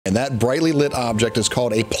And that brightly lit object is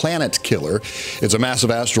called a planet killer. It's a massive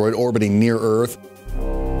asteroid orbiting near Earth.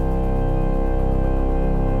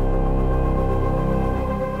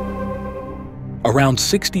 Around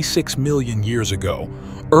 66 million years ago,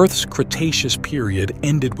 Earth's Cretaceous period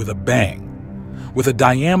ended with a bang. With a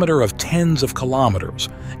diameter of tens of kilometers,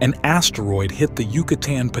 an asteroid hit the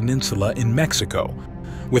Yucatan Peninsula in Mexico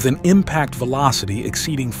with an impact velocity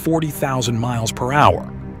exceeding 40,000 miles per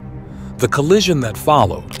hour. The collision that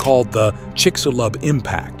followed, called the Chicxulub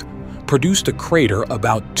impact, produced a crater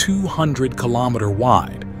about 200 kilometers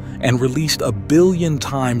wide and released 1 billion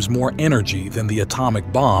times more energy than the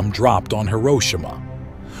atomic bomb dropped on Hiroshima,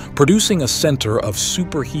 producing a center of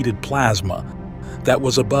superheated plasma that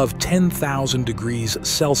was above 10,000 degrees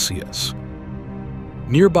Celsius.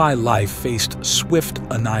 Nearby life faced swift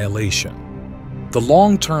annihilation. The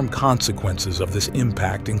long-term consequences of this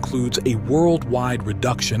impact includes a worldwide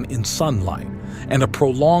reduction in sunlight and a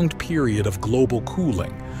prolonged period of global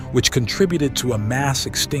cooling, which contributed to a mass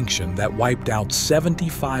extinction that wiped out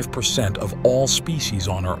 75% of all species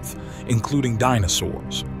on Earth, including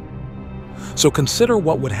dinosaurs. So consider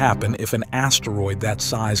what would happen if an asteroid that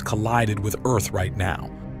size collided with Earth right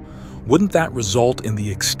now. Wouldn't that result in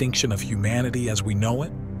the extinction of humanity as we know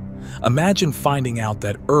it? Imagine finding out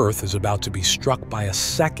that Earth is about to be struck by a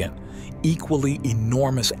second, equally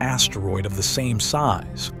enormous asteroid of the same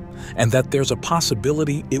size, and that there's a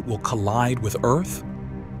possibility it will collide with Earth?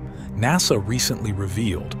 NASA recently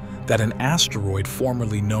revealed that an asteroid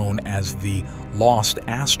formerly known as the Lost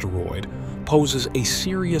Asteroid poses a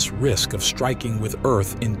serious risk of striking with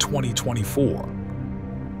Earth in 2024.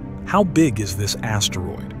 How big is this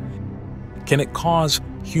asteroid? Can it cause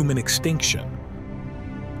human extinction?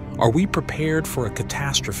 Are we prepared for a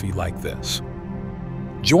catastrophe like this?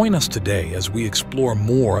 Join us today as we explore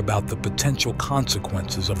more about the potential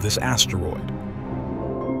consequences of this asteroid.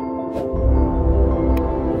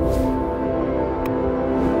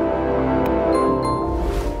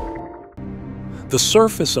 The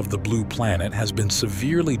surface of the blue planet has been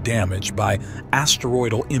severely damaged by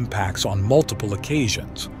asteroidal impacts on multiple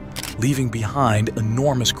occasions, leaving behind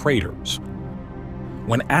enormous craters.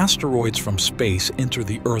 When asteroids from space enter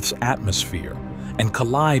the Earth's atmosphere and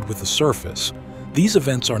collide with the surface, these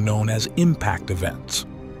events are known as impact events.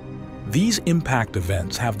 These impact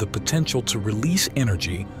events have the potential to release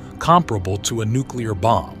energy comparable to a nuclear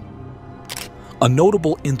bomb. A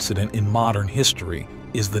notable incident in modern history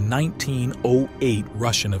is the 1908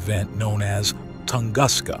 Russian event known as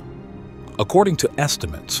Tunguska. According to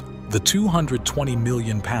estimates, the 220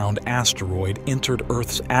 million pound asteroid entered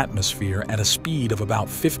Earth's atmosphere at a speed of about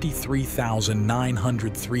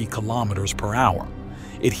 53,903 kilometers per hour.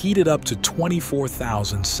 It heated up to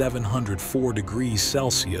 24,704 degrees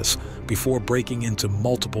Celsius before breaking into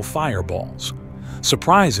multiple fireballs.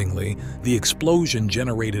 Surprisingly, the explosion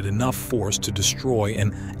generated enough force to destroy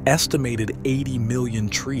an estimated 80 million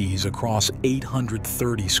trees across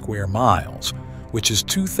 830 square miles, which is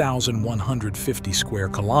 2,150 square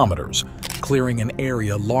kilometers, clearing an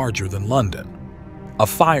area larger than London. A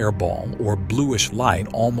fireball, or bluish light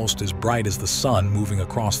almost as bright as the sun moving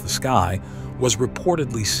across the sky, was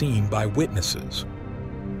reportedly seen by witnesses.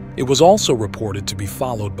 It was also reported to be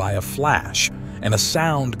followed by a flash and a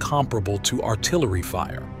sound comparable to artillery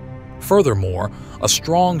fire. Furthermore, a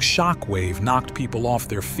strong shock wave knocked people off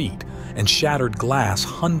their feet and shattered glass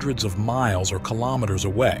hundreds of miles or kilometers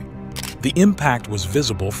away. The impact was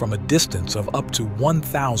visible from a distance of up to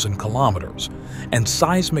 1,000 kilometers, and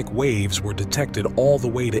seismic waves were detected all the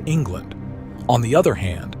way to England. On the other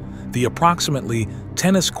hand, the approximately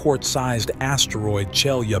tennis court-sized asteroid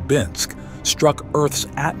Chelyabinsk struck Earth's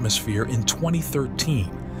atmosphere in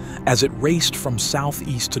 2013 as it raced from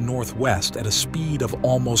southeast to northwest at a speed of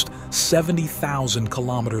almost 70,000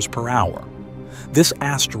 kilometers per hour. This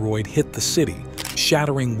asteroid hit the city,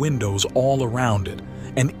 shattering windows all around it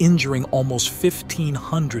and injuring almost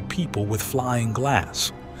 1,500 people with flying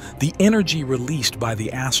glass. The energy released by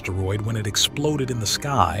the asteroid when it exploded in the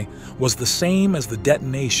sky was the same as the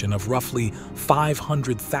detonation of roughly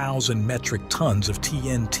 500,000 metric tons of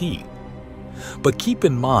TNT. But keep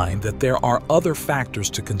in mind that there are other factors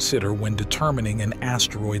to consider when determining an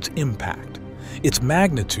asteroid's impact. Its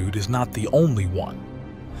magnitude is not the only one.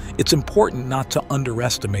 It's important not to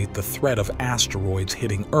underestimate the threat of asteroids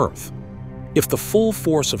hitting Earth. If the full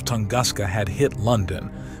force of Tunguska had hit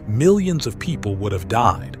London, millions of people would have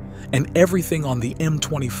died, and everything on the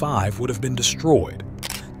M25 would have been destroyed.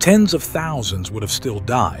 Tens of thousands would have still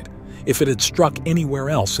died if it had struck anywhere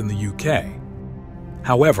else in the UK.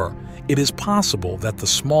 However, it is possible that the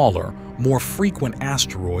smaller, more frequent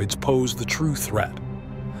asteroids pose the true threat.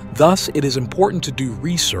 Thus, it is important to do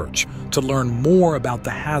research to learn more about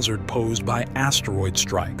the hazard posed by asteroid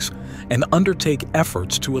strikes and undertake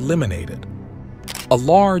efforts to eliminate it. A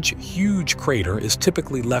large, huge crater is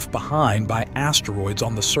typically left behind by asteroids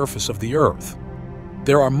on the surface of the Earth.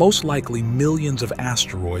 There are most likely millions of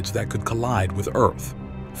asteroids that could collide with Earth.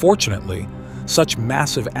 Fortunately, such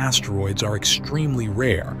massive asteroids are extremely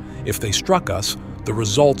rare. If they struck us, the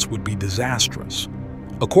results would be disastrous.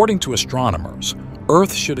 According to astronomers,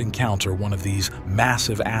 Earth should encounter one of these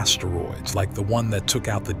massive asteroids, like the one that took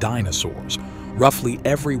out the dinosaurs, roughly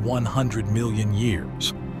every 100 million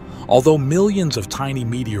years. Although millions of tiny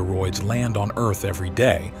meteoroids land on Earth every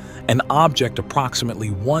day, an object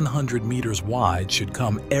approximately 100 meters wide should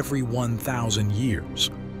come every 1,000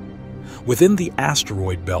 years. Within the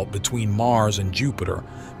asteroid belt between Mars and Jupiter,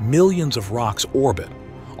 millions of rocks orbit,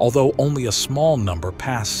 although only a small number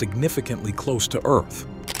pass significantly close to Earth.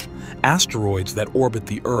 Asteroids that orbit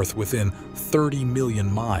the Earth within 30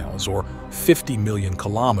 million miles or 50 million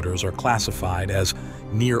kilometers are classified as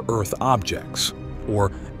near-Earth objects,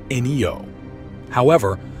 or NEO.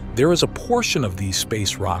 However, there is a portion of these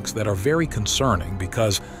space rocks that are very concerning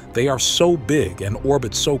because they are so big and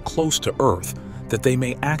orbit so close to Earth that they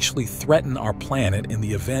may actually threaten our planet in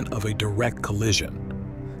the event of a direct collision.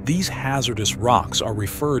 These hazardous rocks are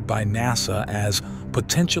referred by NASA as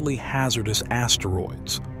potentially hazardous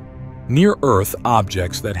asteroids. Near-Earth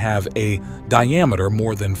objects that have a diameter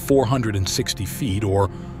more than 460 feet or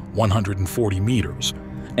 140 meters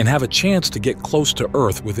and have a chance to get close to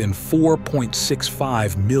Earth within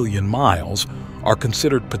 4.65 million miles are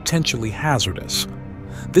considered potentially hazardous.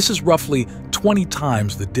 This is roughly 20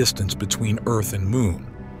 times the distance between Earth and Moon.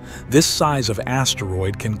 This size of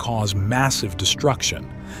asteroid can cause massive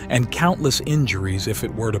destruction and countless injuries if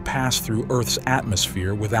it were to pass through Earth's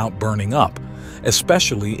atmosphere without burning up,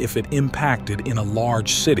 especially if it impacted in a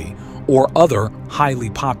large city or other highly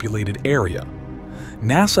populated area.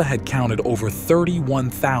 NASA had counted over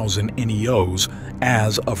 31,000 NEOs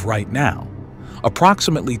as of right now.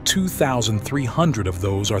 Approximately 2,300 of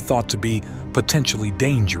those are thought to be potentially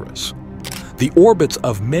dangerous. The orbits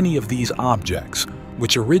of many of these objects,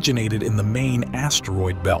 which originated in the main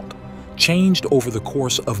asteroid belt, changed over the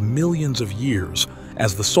course of millions of years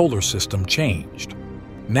as the solar system changed.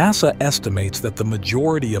 NASA estimates that the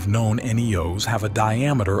majority of known NEOs have a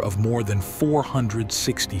diameter of more than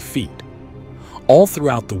 460 feet. All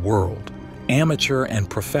throughout the world, amateur and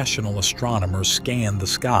professional astronomers scan the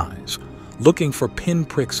skies, looking for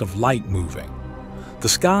pinpricks of light moving. The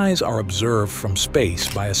skies are observed from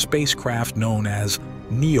space by a spacecraft known as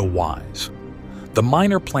NEOWISE. The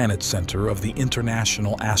Minor Planet Center of the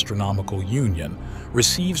International Astronomical Union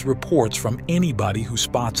receives reports from anybody who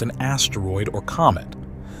spots an asteroid or comet.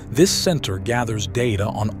 This center gathers data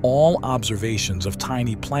on all observations of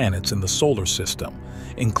tiny planets in the solar system,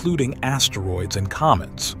 including asteroids and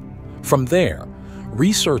comets. From there,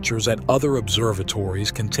 researchers at other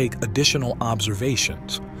observatories can take additional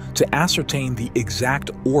observations to ascertain the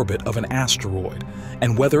exact orbit of an asteroid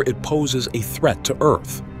and whether it poses a threat to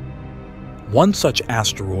Earth. One such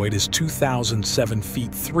asteroid is 2007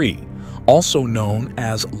 Feet 3, also known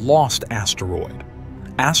as Lost Asteroid.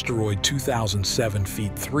 Asteroid 2007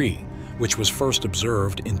 Feet 3, which was first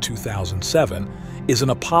observed in 2007, is an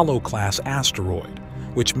Apollo-class asteroid,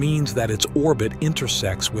 which means that its orbit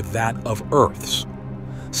intersects with that of Earth's.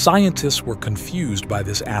 Scientists were confused by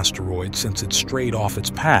this asteroid since it strayed off its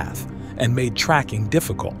path and made tracking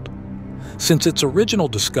difficult. Since its original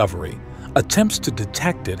discovery, attempts to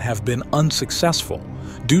detect it have been unsuccessful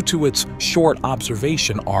due to its short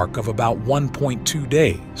observation arc of about 1.2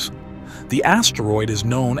 days. The asteroid is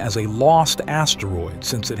known as a lost asteroid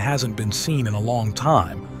since it hasn't been seen in a long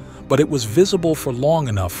time, but it was visible for long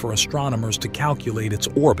enough for astronomers to calculate its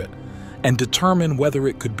orbit and determine whether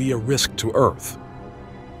it could be a risk to Earth.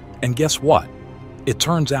 And guess what? It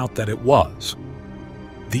turns out that it was.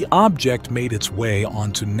 The object made its way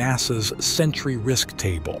onto NASA's Century Risk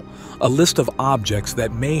Table, a list of objects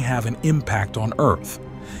that may have an impact on Earth.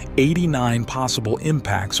 89 possible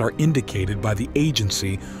impacts are indicated by the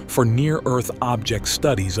Agency for Near-Earth Object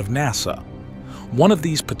Studies of NASA. One of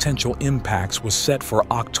these potential impacts was set for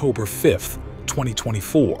October 5th,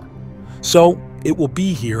 2024. So it will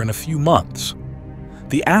be here in a few months.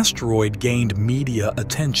 The asteroid gained media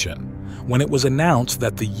attention when it was announced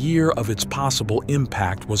that the year of its possible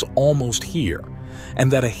impact was almost here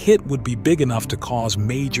and that a hit would be big enough to cause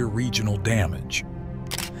major regional damage.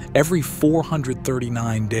 Every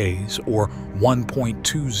 439 days, or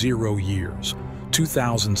 1.20 years,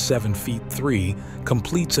 2007 Feet 3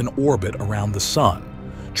 completes an orbit around the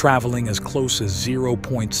Sun, traveling as close as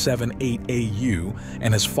 0.78 AU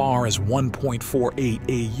and as far as 1.48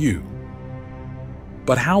 AU.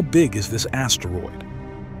 But how big is this asteroid?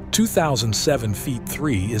 2007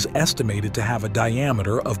 FT3 is estimated to have a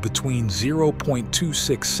diameter of between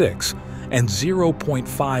 0.266 and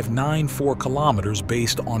 0.594 kilometers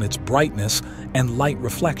based on its brightness and light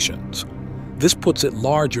reflections. This puts it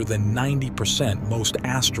larger than 90% most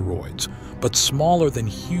asteroids, but smaller than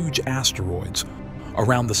huge asteroids,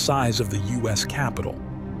 around the size of the US Capitol.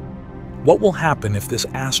 What will happen if this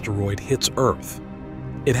asteroid hits Earth?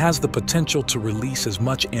 It has the potential to release as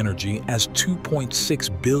much energy as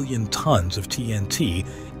 2.6 billion tons of TNT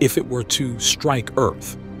if it were to strike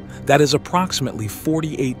Earth. That is approximately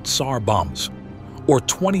 48 SAR bombs, or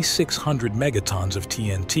 2,600 megatons of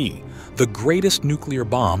TNT, the greatest nuclear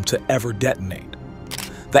bomb to ever detonate.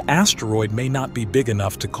 The asteroid may not be big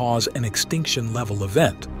enough to cause an extinction-level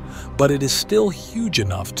event, but it is still huge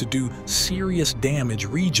enough to do serious damage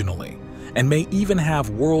regionally, and may even have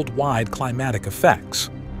worldwide climatic effects.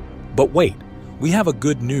 But wait, we have a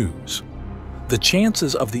good news. The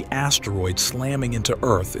chances of the asteroid slamming into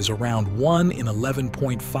Earth is around 1 in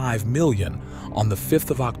 11.5 million on the 5th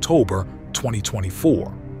of October,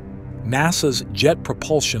 2024. NASA's Jet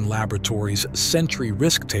Propulsion Laboratory's Sentry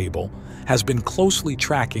Risk Table has been closely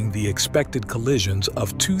tracking the expected collisions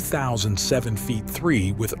of 2007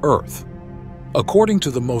 FT3 with Earth. According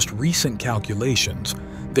to the most recent calculations,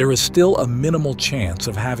 there is still a minimal chance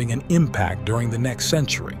of having an impact during the next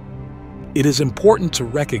century. It is important to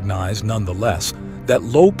recognize, nonetheless, that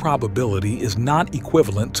low probability is not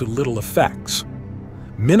equivalent to little effects.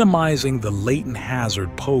 Minimizing the latent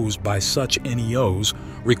hazard posed by such NEOs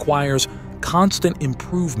requires constant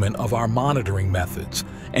improvement of our monitoring methods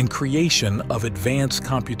and creation of advanced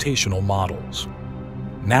computational models.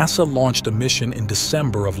 NASA launched a mission in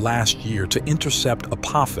December of last year to intercept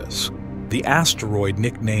Apophis, the asteroid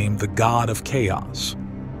nicknamed the God of Chaos.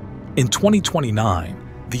 In 2029,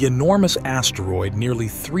 the enormous asteroid, nearly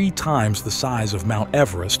 3 times the size of Mount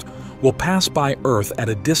Everest, will pass by Earth at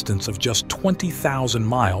a distance of just 20,000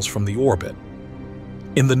 miles from the orbit.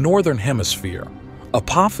 In the Northern Hemisphere,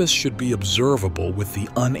 Apophis should be observable with the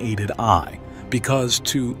unaided eye because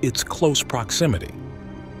to its close proximity.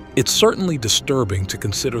 It's certainly disturbing to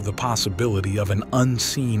consider the possibility of an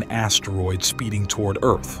unseen asteroid speeding toward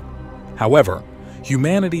Earth. However,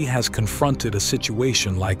 humanity has confronted a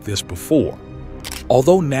situation like this before.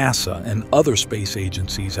 Although NASA and other space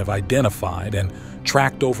agencies have identified and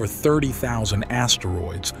tracked over 30,000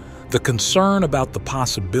 asteroids, the concern about the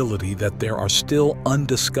possibility that there are still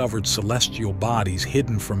undiscovered celestial bodies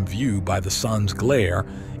hidden from view by the sun's glare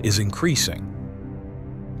is increasing.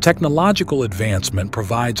 Technological advancement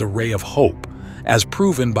provides a ray of hope, as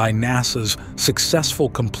proven by NASA's successful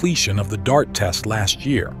completion of the DART test last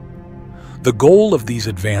year. The goal of these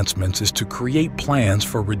advancements is to create plans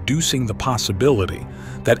for reducing the possibility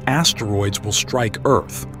that asteroids will strike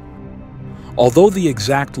Earth. Although the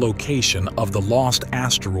exact location of the lost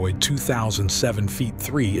asteroid 2007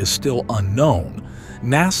 FT3 is still unknown,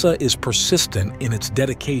 NASA is persistent in its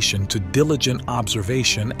dedication to diligent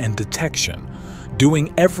observation and detection,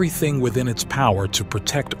 doing everything within its power to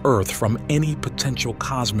protect Earth from any potential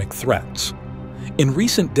cosmic threats. In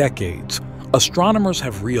recent decades, astronomers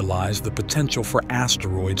have realized the potential for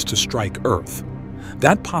asteroids to strike Earth.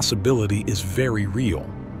 That possibility is very real.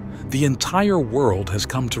 The entire world has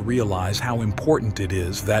come to realize how important it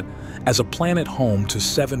is that, as a planet home to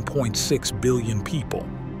 7.6 billion people,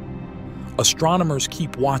 astronomers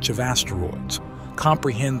keep watch of asteroids,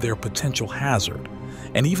 comprehend their potential hazard,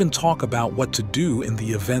 and even talk about what to do in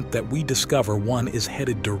the event that we discover one is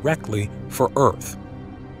headed directly for Earth.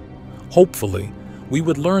 Hopefully, we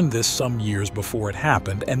would learn this some years before it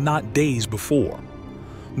happened and not days before.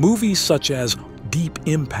 Movies such as Deep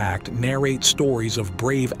Impact narrate stories of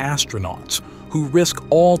brave astronauts who risk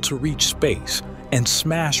all to reach space and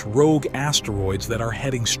smash rogue asteroids that are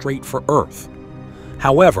heading straight for Earth.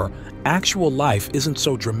 However, actual life isn't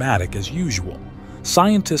so dramatic as usual.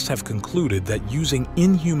 Scientists have concluded that using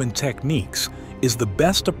inhuman techniques is the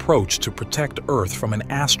best approach to protect Earth from an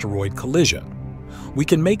asteroid collision. We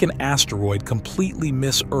can make an asteroid completely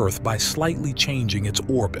miss Earth by slightly changing its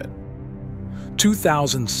orbit.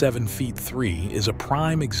 2007 FT3 is a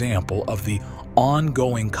prime example of the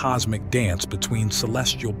ongoing cosmic dance between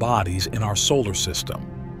celestial bodies in our solar system.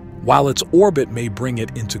 While its orbit may bring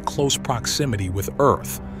it into close proximity with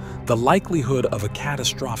Earth, the likelihood of a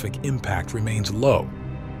catastrophic impact remains low.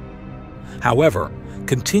 However,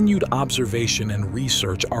 continued observation and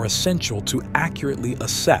research are essential to accurately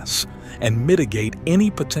assess and mitigate any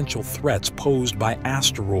potential threats posed by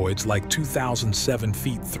asteroids like 2007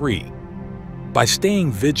 FT3. By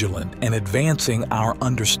staying vigilant and advancing our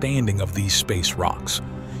understanding of these space rocks,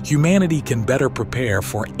 humanity can better prepare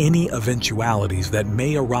for any eventualities that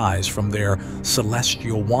may arise from their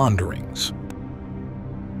celestial wanderings.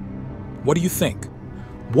 What do you think?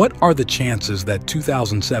 What are the chances that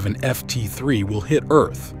 2007 FT3 will hit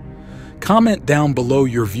Earth? Comment down below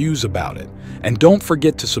your views about it, and don't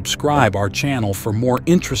forget to subscribe our channel for more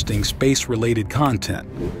interesting space-related content.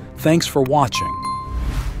 Thanks for watching.